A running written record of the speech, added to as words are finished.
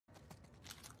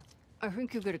I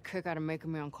think you get a kick out of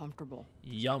making me uncomfortable.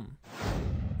 Yum.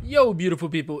 Yo, beautiful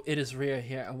people, it is Rio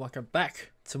here, and welcome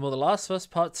back to more The Last of Us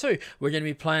Part 2. We're going to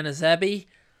be playing as Abby,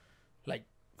 like,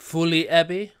 fully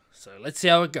Abby, so let's see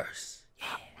how it goes. Yeah.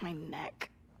 My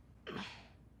neck.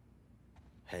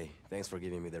 Hey, thanks for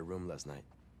giving me the room last night.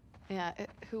 Yeah,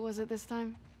 who was it this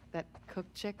time? That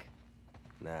cook chick?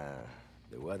 Nah,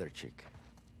 the weather chick.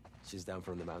 She's down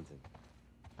from the mountain.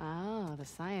 Oh, the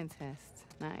scientist.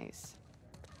 Nice.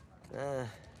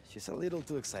 She's a little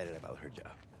too excited about her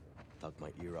job. Talked my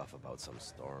ear off about some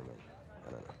storm and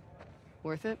I don't know.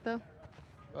 Worth it, though?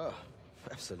 Oh,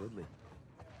 absolutely.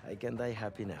 I can die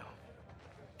happy now.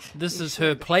 This is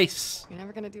her place. You're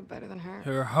never gonna do better than her.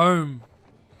 Her home.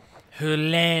 Her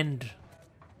land.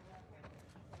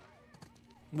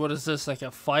 What is this, like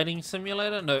a fighting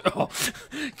simulator? No. Oh,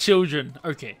 children.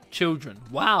 Okay, children.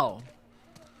 Wow.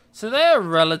 So they are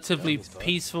relatively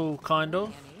peaceful, kind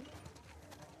of.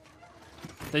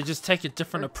 They just take a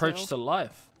different approach to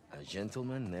life. A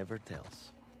gentleman never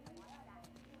tells.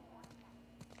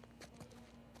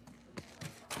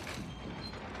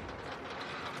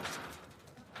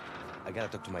 I gotta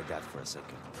talk to my dad for a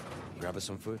second. Grab us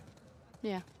some food?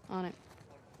 Yeah, on it.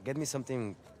 Get me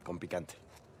something con picante.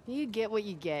 You get what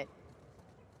you get.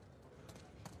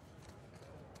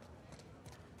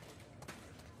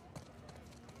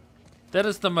 That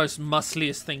is the most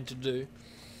muscliest thing to do.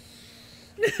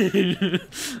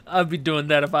 I'd be doing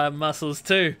that if I had muscles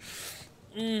too.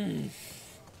 No,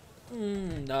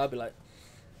 I'd be like...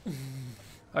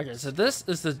 Okay, so this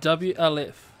is the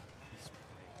WLF.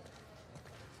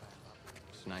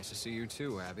 It's nice to see you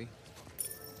too, Abby.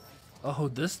 Oh,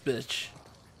 this bitch.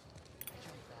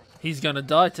 He's gonna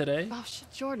die today. Oh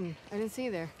shit, Jordan. I didn't see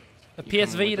you there. A You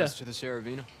PS coming with Vita. us to the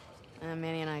Saravina?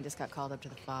 Manny and I just got called up to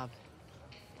the fob.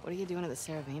 What are you doing at the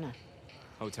Saravina?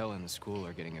 Hotel and the school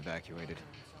are getting evacuated.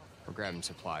 We're grabbing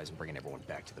supplies and bringing everyone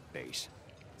back to the base.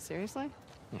 Seriously?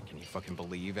 Yeah, can you fucking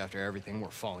believe after everything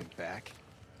we're falling back?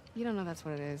 You don't know that's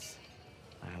what it is.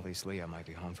 At least Leah might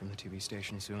be home from the TV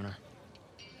station sooner.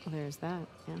 Well, there's that,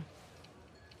 yeah.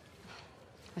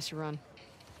 I should run.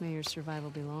 May your survival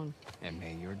be long. And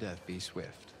may your death be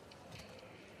swift.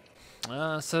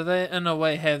 So they, in a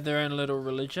way, have their own little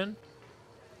religion.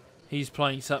 He's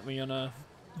playing something on a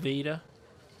Vita.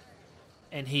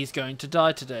 And he's going to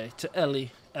die today to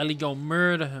Ellie. Ellie gonna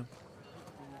murder him.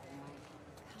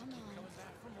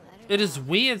 It is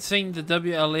weird seeing the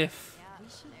WLF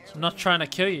not trying to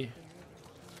kill you.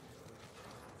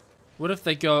 What if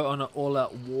they go on an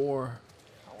all-out war?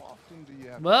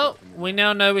 Well, we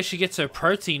now know where she gets her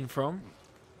protein from.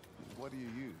 What do you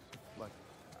use? Like,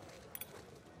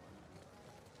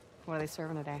 What are they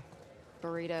serving today?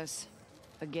 Burritos.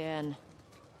 Again.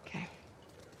 Okay.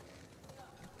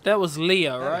 That was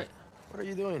Leah, right? What are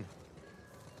you doing?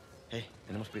 Hey,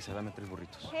 tenemos prisa, dame 3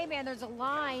 burritos. Hey man, there's a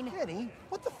line. Kenny,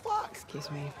 what the fuck? Excuse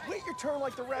me. Wait your turn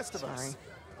like the rest of us. Sorry.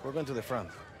 We're going to the front.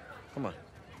 Come on.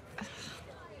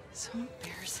 So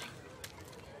embarrassing.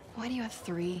 Why do you have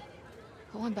 3?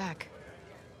 Put one back.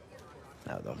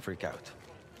 Now, don't freak out.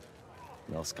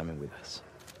 Mel's coming with us.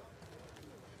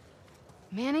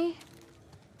 Manny?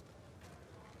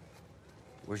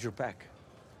 Where's your pack?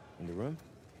 In the room?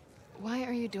 Why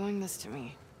are you doing this to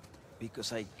me?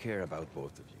 Because I care about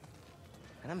both of you.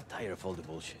 And I'm tired of all the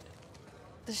bullshit.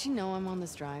 Does she know I'm on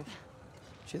this drive?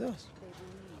 She does.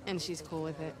 And she's cool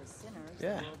with it?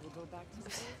 Yeah.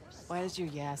 Why does your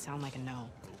yeah sound like a no?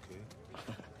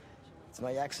 It's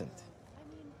my accent.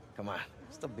 Come on,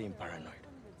 stop being paranoid.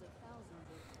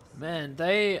 Man,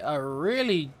 they are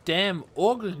really damn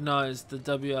organized, the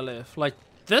WLF. Like,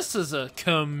 this is a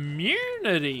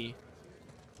community.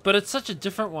 But it's such a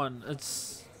different one.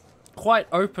 It's quite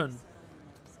open.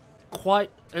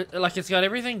 Like, it's got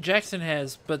everything Jackson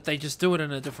has, but they just do it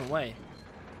in a different way.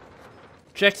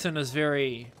 Jackson is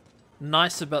very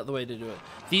nice about the way to do it.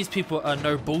 These people are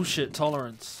no bullshit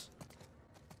tolerance.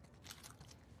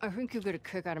 I think you get a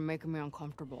kick out of making me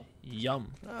uncomfortable.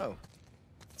 Yum. Oh.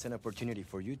 It's an opportunity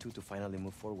for you two to finally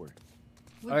move forward.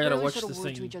 We I gotta barely watch said a this word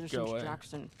thing to each other go since away.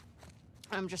 Jackson.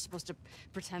 I'm just supposed to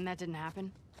pretend that didn't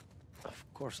happen? Of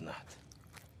course not.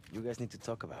 You guys need to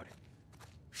talk about it.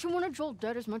 She wanted Joel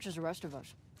dead as much as the rest of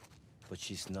us. But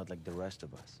she's not like the rest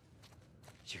of us.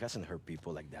 She hasn't hurt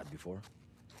people like that before.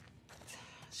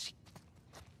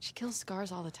 She kills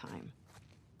scars all the time.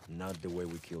 Not the way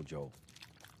we kill Joel.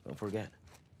 Don't forget,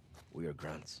 we are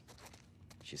grunts.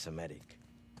 She's a medic.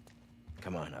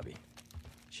 Come on, Abby.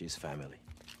 She's family.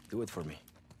 Do it for me.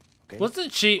 Okay?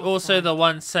 Wasn't she also the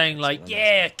one saying like,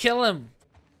 yeah, kill him?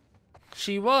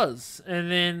 She was.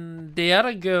 And then the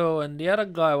other girl and the other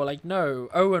guy were like, no.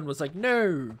 Owen was like,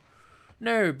 no.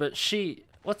 No, but she...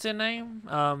 What's her name?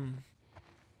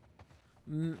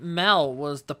 Mel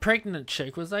was the pregnant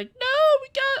chick. Was like, no, we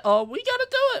gotta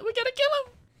do it. We gotta kill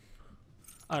him.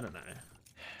 I don't know.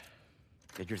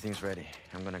 Get your things ready.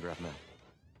 I'm gonna grab Mel.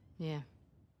 Yeah.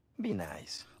 Be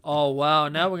nice. Oh, wow.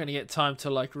 Now we're gonna get time to,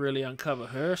 like, really uncover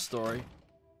her story.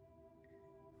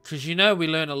 Because, you know, we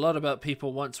learn a lot about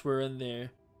people once we're in their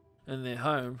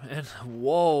home. And,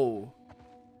 whoa.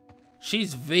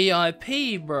 She's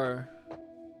VIP, bro.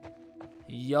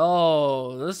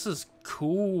 Yo, this is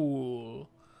cool.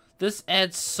 This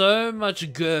adds so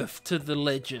much girth to the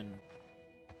legend.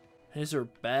 Here's her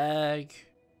bag.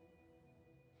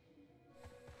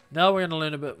 Now we're gonna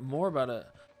learn a bit more about it.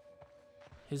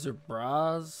 Here's her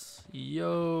bras.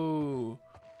 Yo.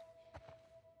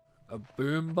 A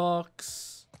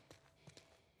boombox.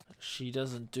 She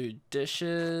doesn't do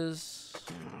dishes.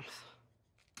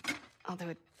 I'll do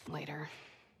it later.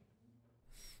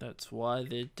 That's why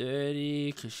they're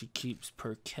dirty, because she keeps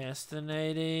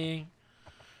procrastinating.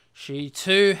 She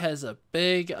too has a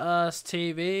big ass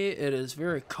TV. It is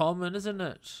very common, isn't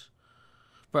it?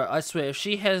 Bro, I swear, if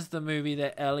she has the movie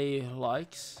that Ellie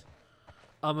likes,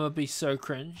 I'm gonna be so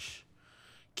cringe.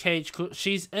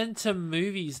 She's into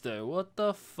movies though. What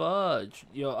the fudge?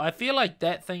 Yo, I feel like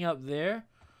that thing up there,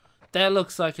 that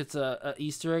looks like it's a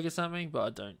Easter egg or something, but I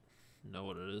don't know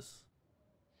what it is.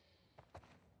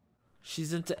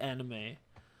 She's into anime.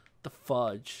 The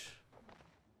fudge.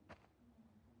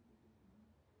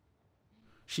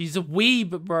 She's a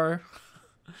weeb, bro.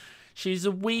 She's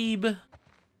a weeb.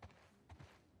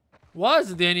 Why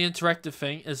is it the only interactive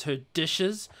thing is her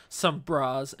dishes, some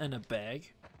bras, and a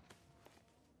bag?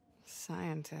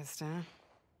 Scientist, huh?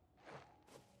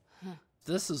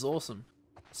 This is awesome.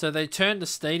 So they turned the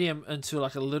stadium into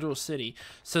like a literal city.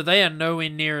 So they are nowhere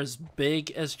near as big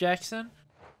as Jackson,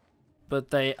 but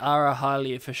they are a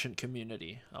highly efficient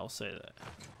community. I'll say that.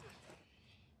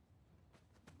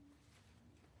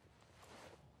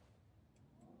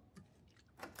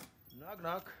 Knock,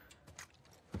 knock.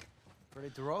 Ready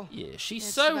to roll? Yeah, she It's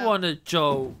so about- wanted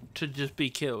Joel to just be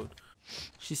killed.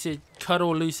 She said, cut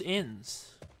all loose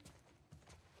ends.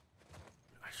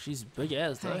 She's big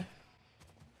as though. Hey.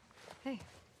 Hey.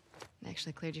 I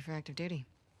actually cleared you for active duty.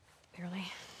 Barely.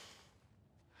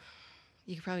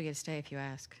 You could probably get a stay if you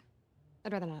ask.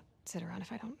 I'd rather not sit around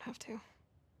if I don't have to.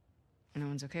 No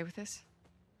one's okay with this?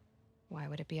 Why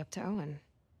would it be up to Owen?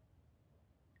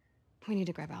 We need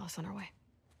to grab Alice on our way.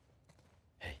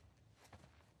 Hey.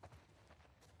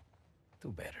 Do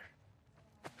better.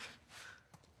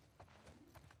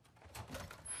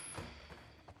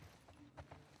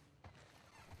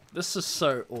 This is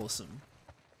so awesome.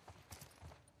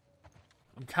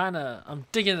 I'm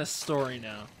digging this story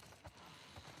now.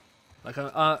 Like,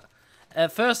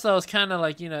 at first I was kind of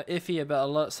like, you know, iffy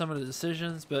about some of the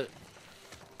decisions, but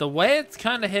the way it's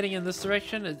kind of heading in this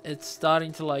direction, it's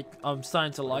starting to like, I'm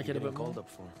starting to like it a bit more. Called up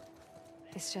for.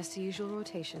 It's just the usual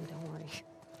rotation, don't worry.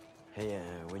 Hey,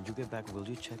 when you get back, will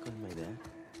you check on my dad?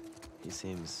 He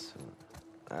seems,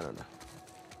 I don't know,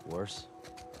 worse.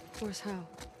 Worse how?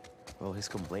 Well, he's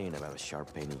complaining about a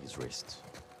sharp pain in his wrist.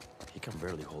 He can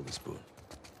barely hold a spoon.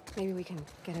 Maybe we can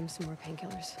get him some more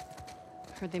painkillers.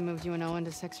 Heard they moved you and Owen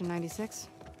to Section 96?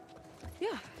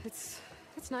 Yeah, it's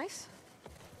nice.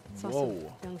 It's Whoa.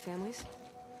 also young families.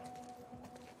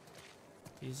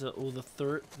 These are all the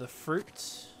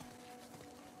fruits.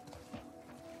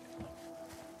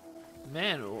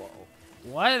 Man,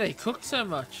 why do they cook so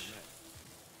much?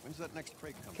 When's that next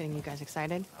crate coming? Getting you guys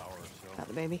excited Hour or so. about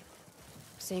the baby?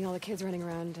 Seeing all the kids running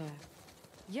around,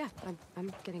 yeah,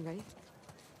 I'm getting ready.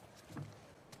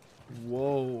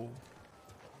 Whoa.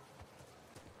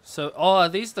 So, are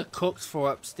these the cooks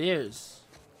for upstairs?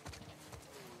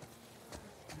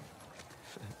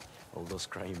 All those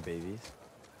crying babies.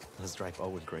 Let's drive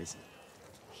Owen crazy.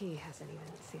 He hasn't even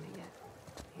seen it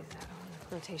yet. He's out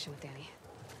on rotation with Danny.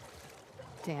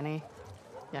 Danny.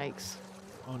 Yikes.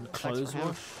 On Sucks clothes for him.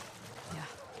 wash? Yeah.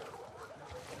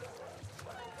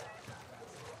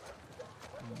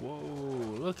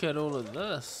 Whoa, look at all of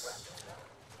this.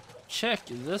 Check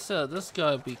this out. This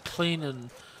guy be cleaning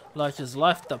like his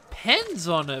life depends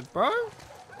on it, bro.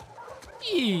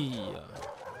 Yeah.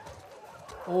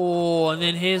 Oh, and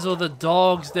then here's all the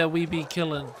dogs that we be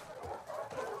killing.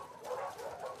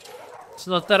 It's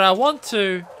not that I want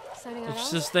to. Signing out.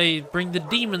 It's just they bring the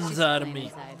demons out of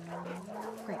me.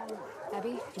 Great. Abby,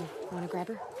 you want to grab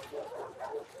her?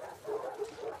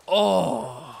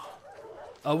 Oh.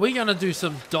 Are we gonna do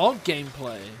some dog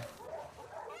gameplay?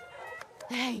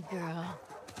 Hey, girl.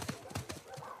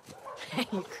 Hey,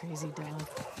 you crazy dog.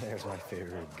 There's my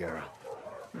favorite girl.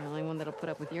 You're the only one that'll put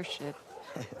up with your shit.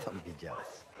 Don't be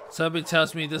jealous. Somebody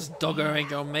tells me this doggo ain't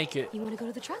gonna make it. You want to go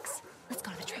to the trucks? Let's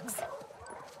go to the trucks.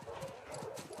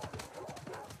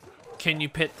 Can you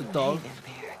pet the dog? Hey,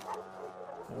 vampire.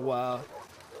 Wow.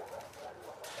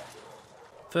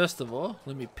 First of all,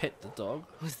 let me pet the dog.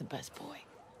 Who's the best boy?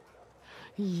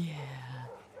 Yeah.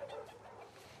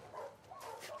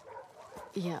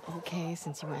 Yeah, okay,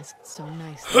 since you asked so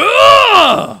nicely.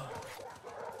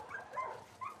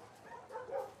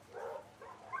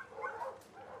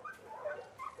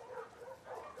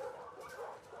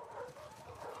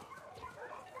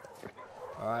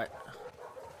 Alright.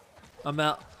 I'm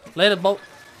out. Later, boat.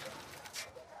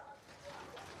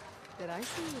 Did I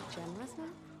see you with Jen last night?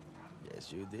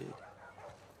 Yes, you did.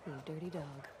 You dirty dog.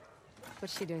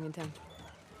 What's she doing in town?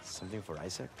 Something for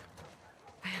Isaac?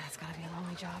 Man, that's gotta be a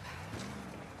lonely job.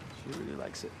 She really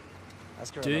likes it.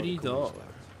 Ask her Dirty about the dog.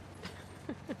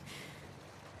 cruise.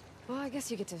 Well, I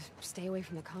guess you get to stay away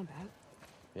from the combat.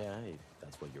 Yeah, if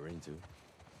that's what you're into.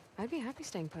 I'd be happy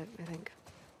staying put, I think.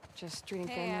 Just treating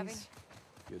Hey, families.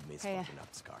 You'd miss Hey, fucking up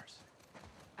scars.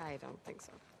 I don't think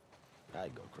so.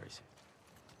 I'd go crazy.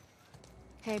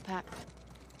 Hey, Pat.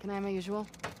 Can I have my usual?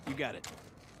 You got it.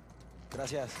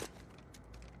 Gracias.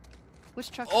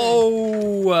 Which truck?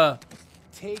 Oh!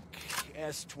 Take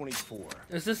S-24.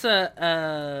 Is this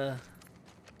a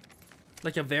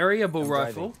like a variable I'm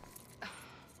rifle?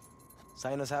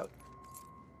 Sign us out.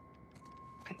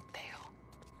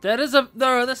 That is a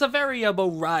no. That's a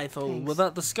variable rifle Thanks.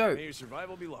 without the scope. May your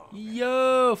survival be long.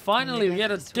 Yo! Finally, we Maybe I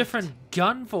had a can switch. different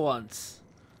gun for once.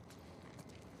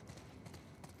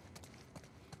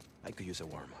 I could use a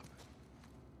warm-up.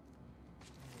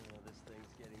 This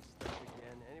thing's getting stuck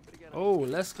again. Anybody got Oh,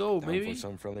 let's go, Down baby. for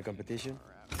some friendly competition?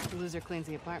 The loser cleans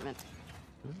the apartment.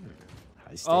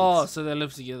 High stakes. Oh, so they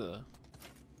live together.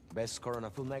 Best score on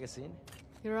a full magazine?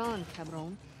 You're on,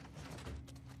 cabron.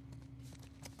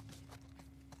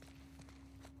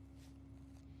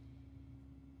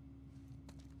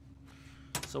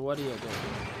 So what do you do?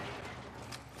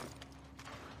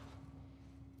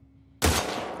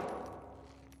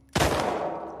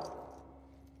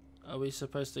 Are we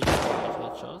supposed to get like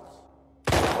headshots?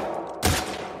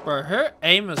 Bro, her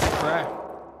aim is crap.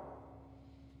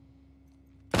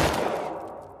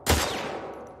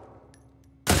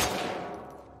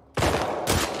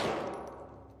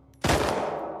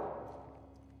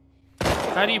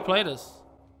 How do you play this?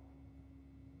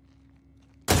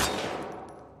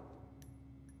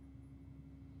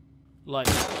 Like,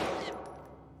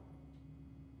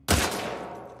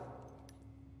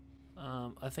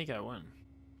 I think I win.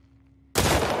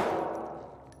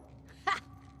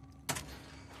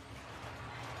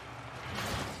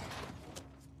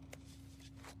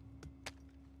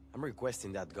 I'm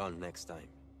requesting that gun next time.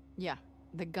 Yeah,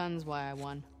 the gun's why I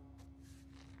won.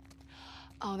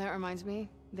 Oh, that reminds me.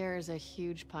 There's a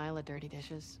huge pile of dirty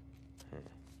dishes.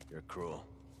 You're cruel.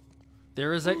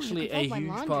 There is Ooh, actually you can a fold my huge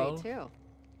laundry, pile. too.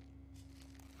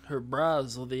 Her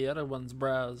brows or the other one's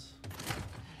brows.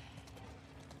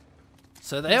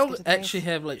 So they Let's all get to the actually base.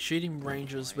 have like shooting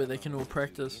ranges where they can all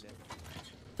practice.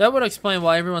 That would explain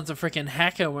why everyone's a freaking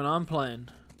hacker when I'm playing.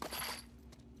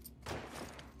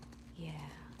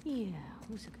 Yeah,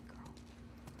 who's a good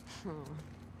girl? Oh,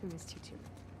 I missed you too.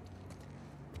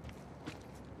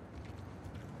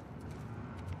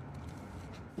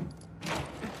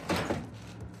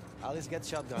 Alice gets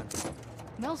shotgun.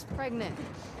 Mel's pregnant.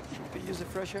 Could use a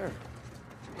fresh air.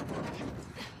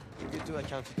 You two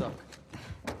account to talk.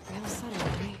 Real sudden,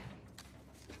 right?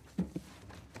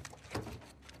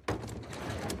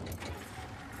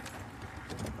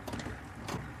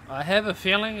 I have a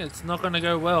feeling it's not going to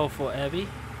go well for Abby.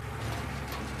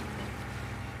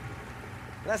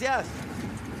 Gracias.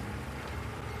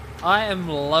 I am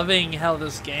loving how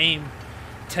this game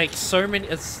takes so many.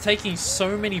 It's taking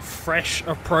so many fresh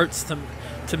approaches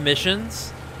to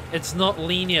missions. It's not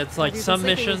linear. It's like you some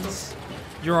been sleeping missions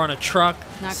you're on a truck.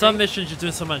 Not Some great? missions you're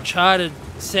doing some Uncharted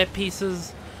set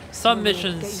pieces. Some Want me to get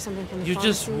you missions something from the you're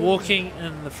just pharmacy? walking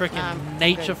in the freaking I'm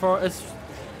nature good. for it's.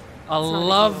 I It's not a big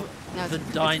love deal. No, the it's fine. I'm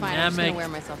just gonna dynamic wear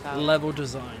myself out. level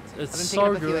designs. It's I've been so picking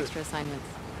up a few good. extra assignments.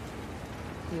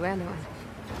 You and one.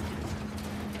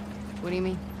 What do you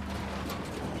mean?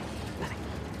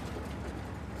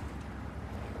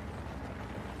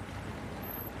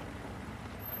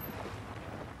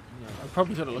 I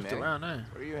probably could have looked man. around, eh?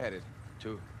 Where are you headed?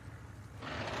 2.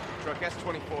 Truck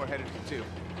S-24 headed for 2.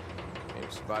 May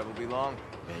your survival be long.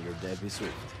 May your death be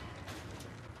swift.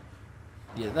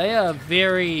 Yeah, they are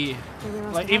very Maybe I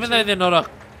must like have even had though they're not a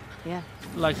Yeah.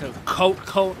 like a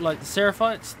cult like the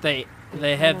Seraphites, they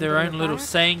have their Wanna own do little the fire?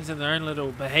 sayings and their own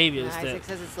little behaviors Isaac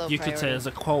says it's low that you could say priority. as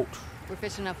a cult. We're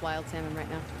fishing up wild salmon right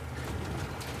now.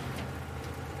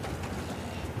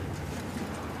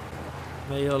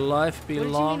 May your life be What did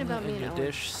you mean long about me and and your Owen?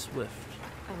 dish swift.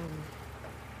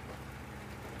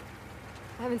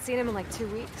 I haven't seen him in like 2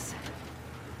 weeks.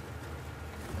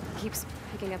 He keeps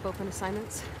picking up open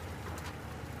assignments.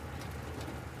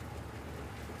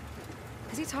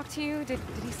 Has he talked to you? Did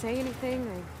he say anything?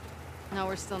 Or... No,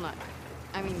 we're still not.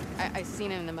 I mean, I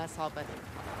seen him in the mess hall, but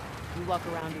we walk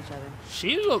around each other.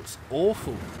 She looks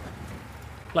awful.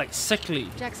 Like sickly.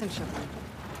 Jackson shook her.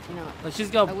 You know, Like she's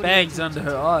I got wouldn't bags do under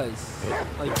much. her eyes.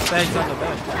 Like bags under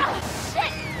back.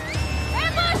 Shit!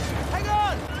 Ambush! Hang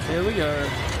on! Here we go.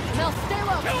 Mel, stay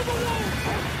low!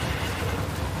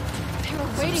 They were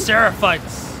Some waiting.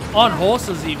 seraphites. On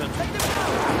horses even.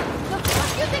 What the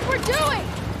fuck do you think we're doing?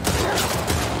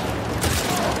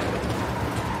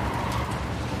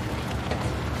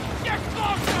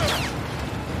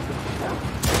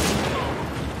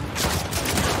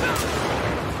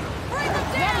 Bring them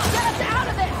down! Get us out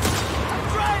of this!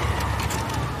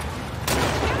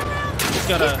 Just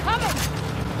gotta. Coming!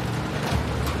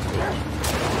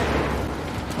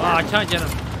 Oh, I can't get him.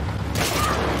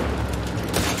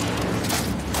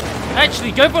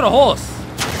 Actually, go for the horse.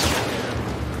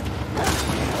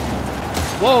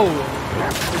 Whoa.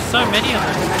 There's so many of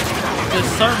them.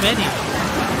 There's so many.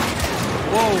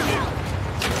 Whoa.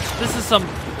 This is some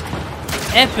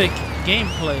epic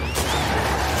gameplay.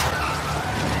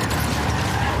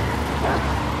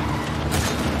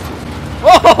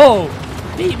 Whoa!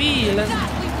 BB, let's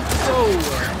go.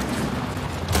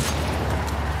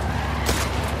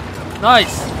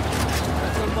 Nice.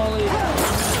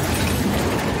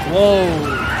 Whoa.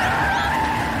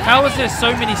 How is there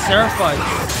so many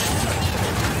seraphites?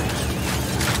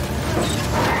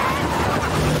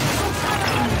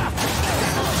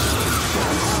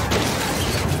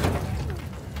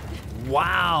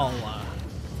 Wow.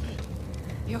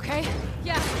 You okay?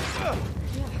 Yeah.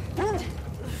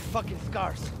 Fucking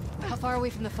scars. How far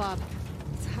away from the fob?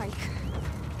 It's a hike.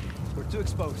 We're too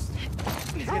exposed.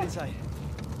 Let's get inside.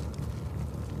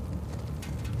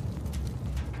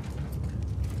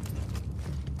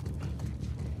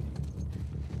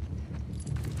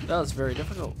 That was very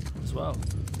difficult as well.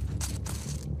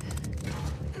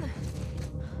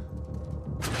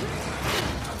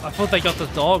 I thought they got the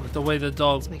dog, the way the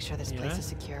dog Let's make sure this you place know, is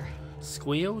secure.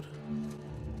 squealed.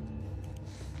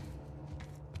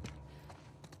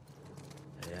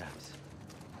 Yes.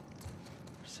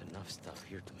 There's enough stuff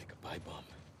here to make a pipe bomb.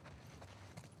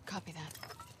 Copy that.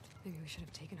 Maybe we should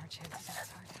have taken our chances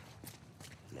outside.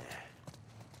 Nah.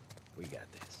 We got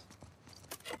this.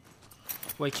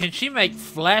 Wait, can she make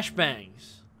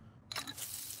flashbangs?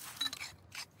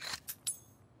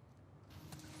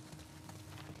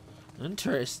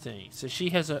 Interesting. So she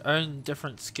has her own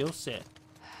different skill set.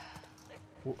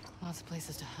 Lots of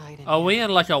places to hide in. Are we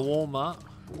in like a Walmart?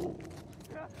 I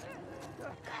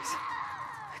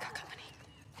got company.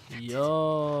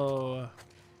 Yo.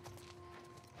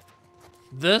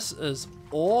 This is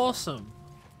awesome.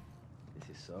 This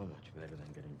is so much better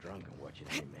than getting drunk and watching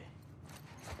anime.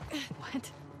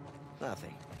 What?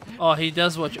 Nothing. Oh, he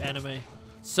does watch anime.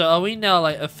 So are we now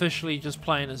like officially just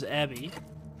playing as Abby?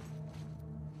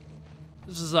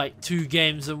 This is like 2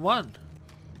 games in 1.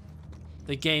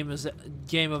 The game is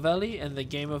game of Ellie and the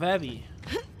game of Abby.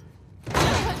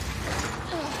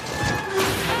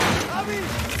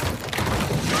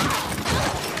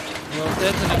 Well,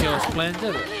 that didn't go as planned,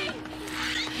 did it?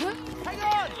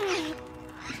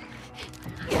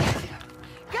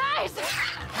 Guys!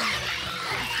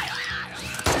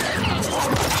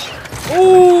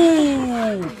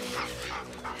 Ooh!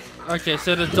 Okay,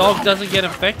 so the dog doesn't get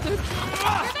infected?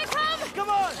 Here they come! Come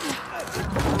on!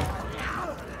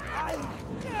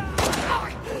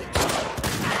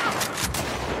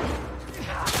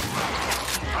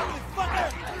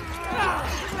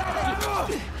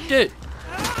 Dude.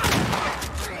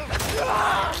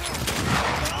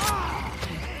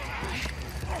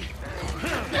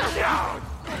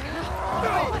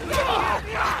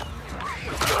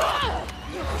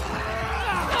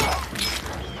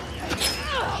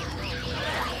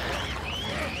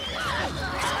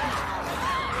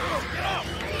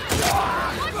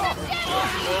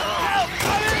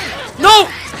 No!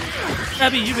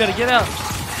 Abby, you better get out.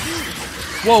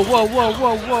 Whoa, whoa, whoa,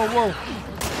 whoa, whoa, whoa.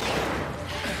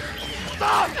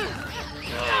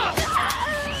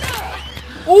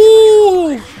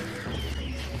 Ooh!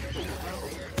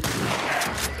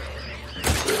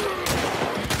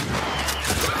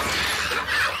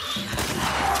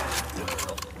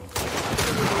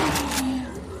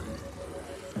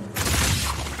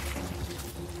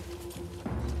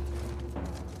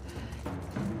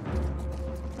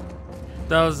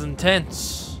 That was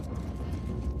intense.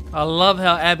 I love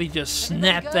how Abby just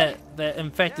snapped that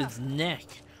infected's neck.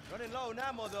 Running low on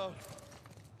ammo, though.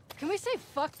 Can we say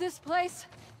fuck this place?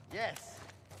 Yes.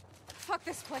 Fuck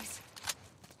this place.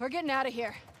 We're getting out of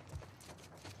here.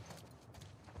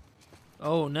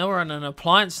 Oh, now we're in an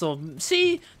appliance store.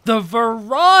 See the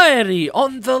variety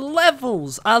on the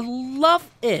levels. I love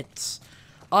it.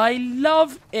 I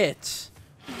love it.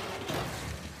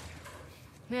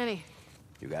 Manny,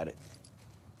 You got it.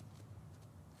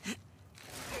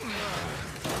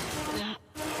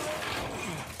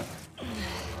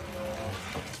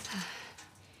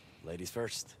 Ladies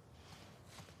first.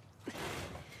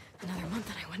 another month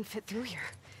and I wouldn't fit through here.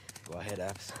 Go ahead,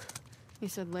 Abs. You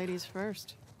said ladies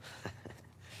first.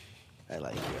 I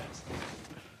like you, Abs.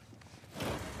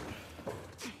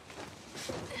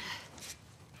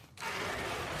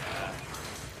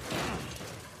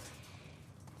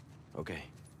 Okay.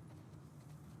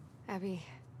 Abby,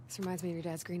 this reminds me of your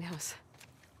dad's greenhouse.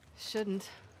 Shouldn't.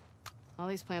 All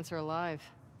these plants are alive.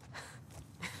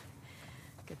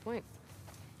 Good point.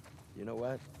 You know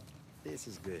what? This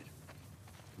is good.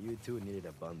 You two needed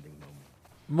a bonding moment.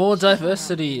 More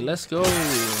diversity. Let's go.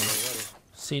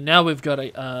 See, now we've got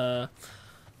a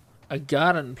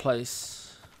garden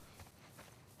place.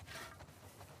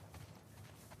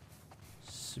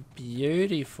 It's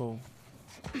beautiful.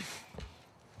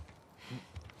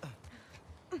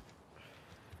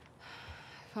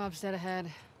 Bob's dead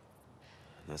ahead.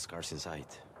 No scars in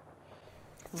sight.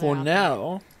 For Yeah.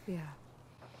 now. Yeah.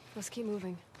 Let's keep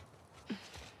moving.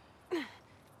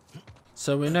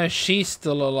 So we know she's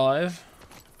still alive.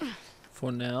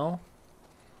 For now.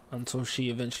 Until she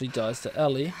eventually dies to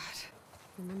Ellie. God,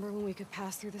 remember when we could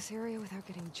pass through this area without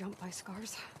getting jumped by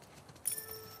scars?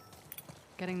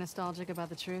 Getting nostalgic about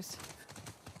the truce?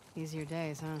 Easier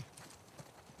days, huh?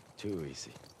 Too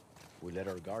easy. We let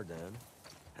our guard down,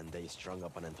 and they strung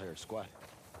up an entire squad.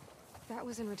 That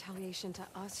was in retaliation to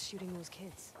us shooting those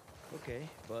kids. Okay,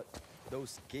 but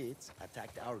those kids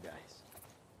attacked our guys.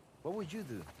 What would you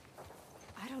do?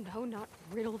 I don't know, not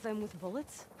riddle them with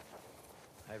bullets?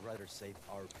 I'd rather save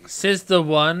our people. Says the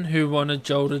one who wanted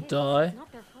Joel to die. It's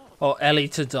not their fault. Or Ellie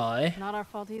to die. Not our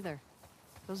fault either.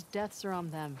 Those deaths are on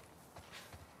them.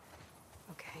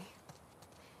 Okay.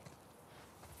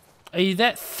 Are you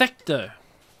that thick though?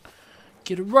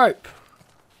 Get a rope.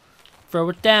 Throw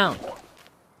it down.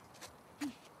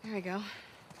 There we go.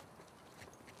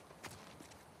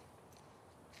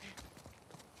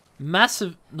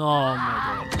 Massive. No, oh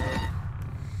my god.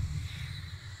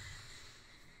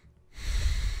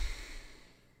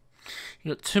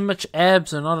 You got too much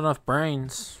abs and not enough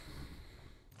brains.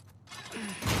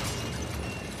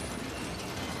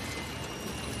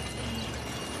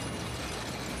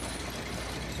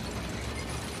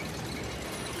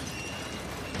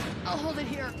 I'll hold it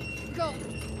here. Go.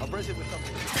 I'll brace it with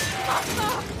something.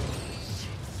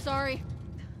 Sorry.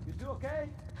 You do okay?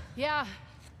 Yeah.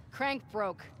 Crank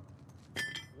broke.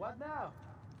 What now?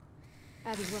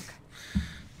 Abby, look.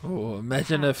 Oh,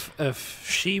 imagine if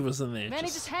she was in there, Manny,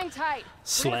 just just hang tight.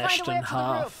 slashed in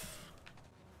half.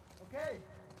 Okay.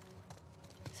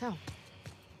 So,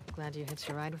 glad you hitched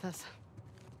a ride with us.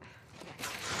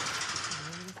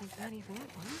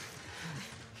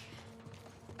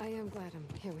 I am glad I'm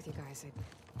here with you guys.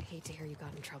 I hate to hear you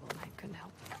got in trouble and I couldn't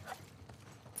help.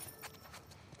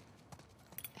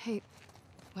 Hey,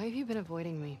 why have you been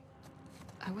avoiding me?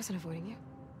 I wasn't avoiding you.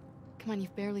 Come on,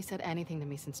 you've barely said anything to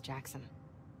me since Jackson.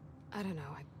 I don't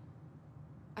know.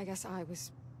 I guess I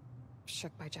was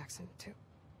shook by Jackson, too.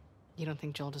 You don't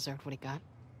think Joel deserved what he got?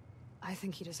 I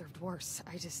think he deserved worse.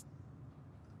 I just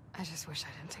wish I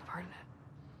didn't take part in it.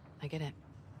 I get it.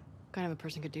 What kind of a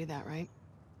person could do that, right?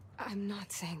 I'm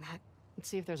not saying that. Let's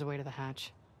see if there's a way to the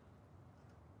hatch.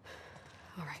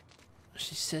 All right.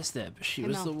 She says that, but she Hey,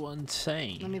 was Mel. the one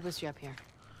saying. Let me boost you up here.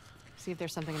 See if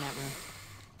there's something in that room.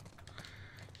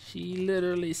 She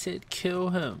literally said kill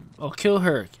him. Or kill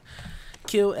her.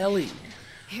 Kill Ellie.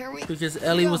 Here we Because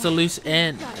Ellie was a loose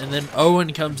end. And then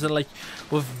Owen comes in like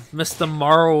with Mr.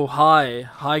 Moral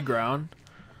high ground.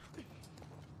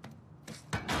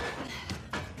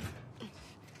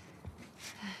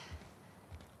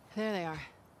 There they are.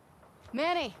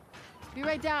 Manny! Be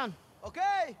right down.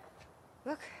 Okay.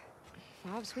 Look.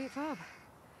 Fob, sweet fob.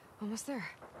 Almost there.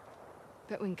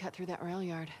 Bet we can cut through that rail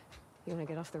yard. You want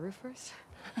to get off the roof first?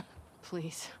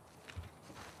 Please.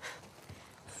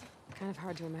 Kind of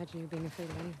hard to imagine you being afraid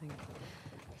of anything.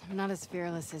 I'm not as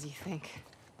fearless as you think.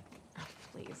 Oh,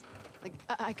 please. Like,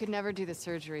 I could never do the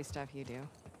surgery stuff you do.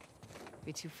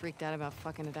 Be too freaked out about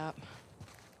fucking it up.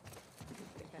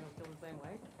 Think I don't feel the same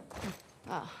way?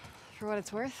 Well, for what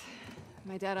it's worth,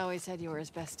 My dad always said you were his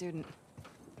best student.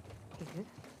 He did?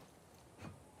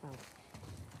 Well,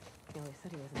 he always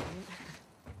said he wasn't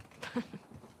right.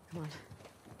 Come on.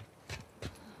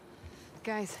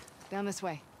 Guys, down this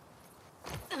way.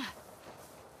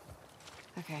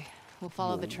 Okay, we'll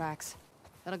follow the tracks.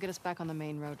 That'll get us back on the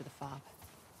main road to the fob.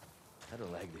 I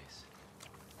don't like this.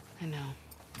 I know.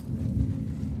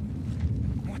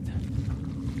 What the?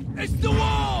 It's the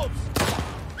wolves!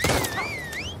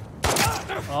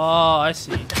 Oh, I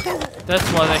see. That's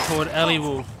why they're called alley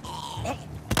wolf.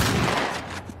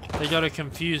 They got it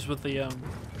confused with the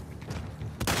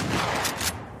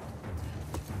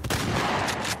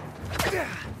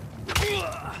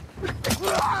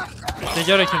They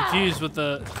got it confused with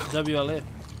the WLF.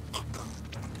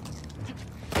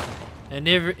 And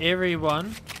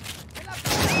everyone.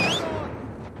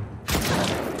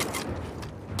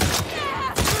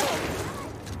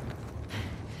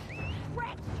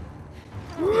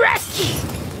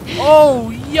 Oh,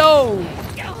 yo!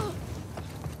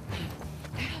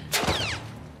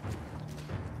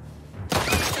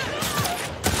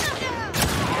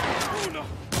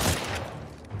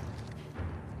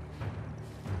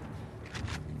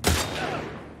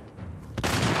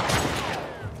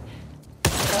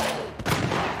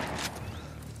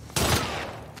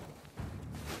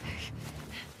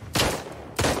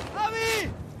 Abby!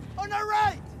 On the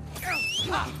right!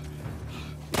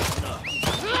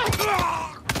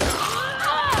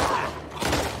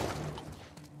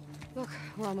 Look,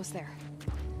 we're almost there.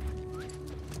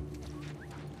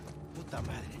 Puta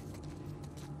madre.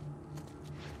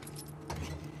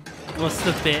 What's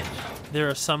the bet? There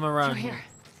are some around Through here.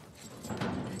 here.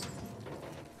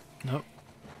 Nope.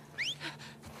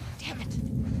 Damn it.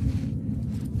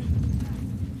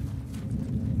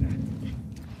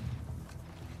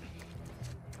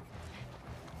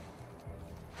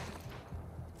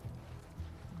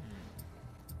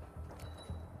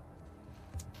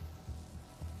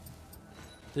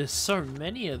 There's so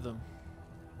many of them.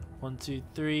 1, 2,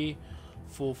 3,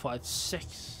 4, 5,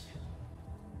 6.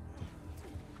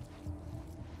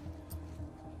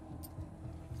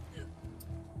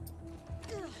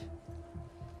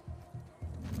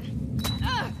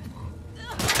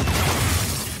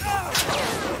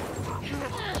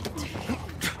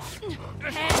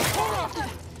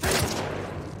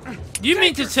 You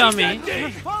mean to tell me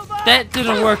that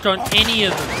didn't work on any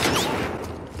of them?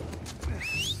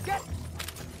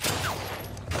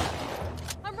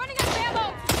 I'm running out of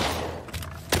ammo!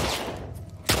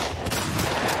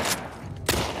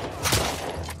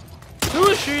 Who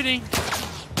is shooting?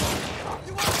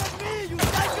 You want me, you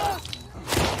psycho!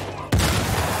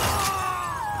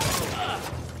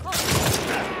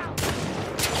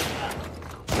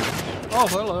 Oh,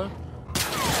 hello.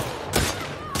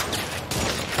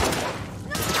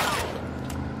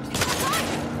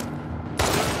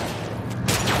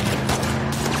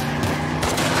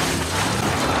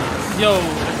 Yo,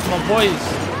 it's my boys.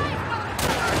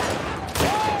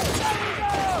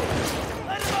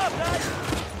 Let him up, guys!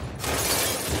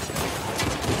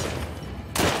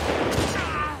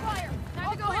 Fire! Time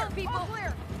to go hurt people! All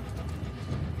clear.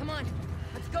 Come on,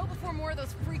 let's go before more of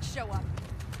those freaks show up.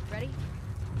 Ready?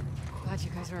 Glad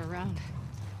you guys are around.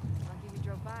 Lucky we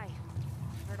drove by.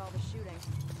 Heard all the shooting.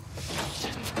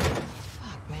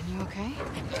 Fuck, man, you okay?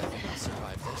 I'll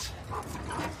survive this.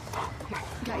 Here,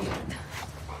 got you.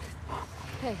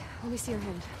 Hey, let me see your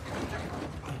hand.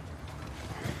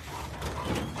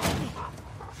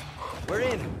 We're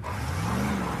in.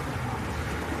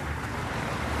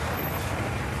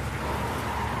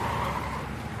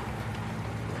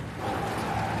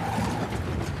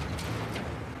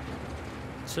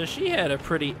 So she had a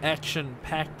pretty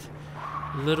action-packed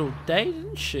little day,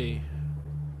 didn't she?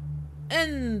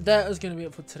 And that is going to be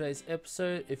it for today's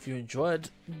episode. If you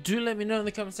enjoyed, do let me know in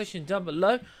the comment section down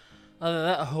below. Other than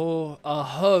that, I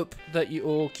hope that you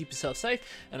all keep yourself safe,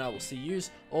 and I will see you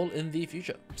all in the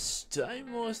future. Stay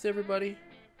moist, everybody.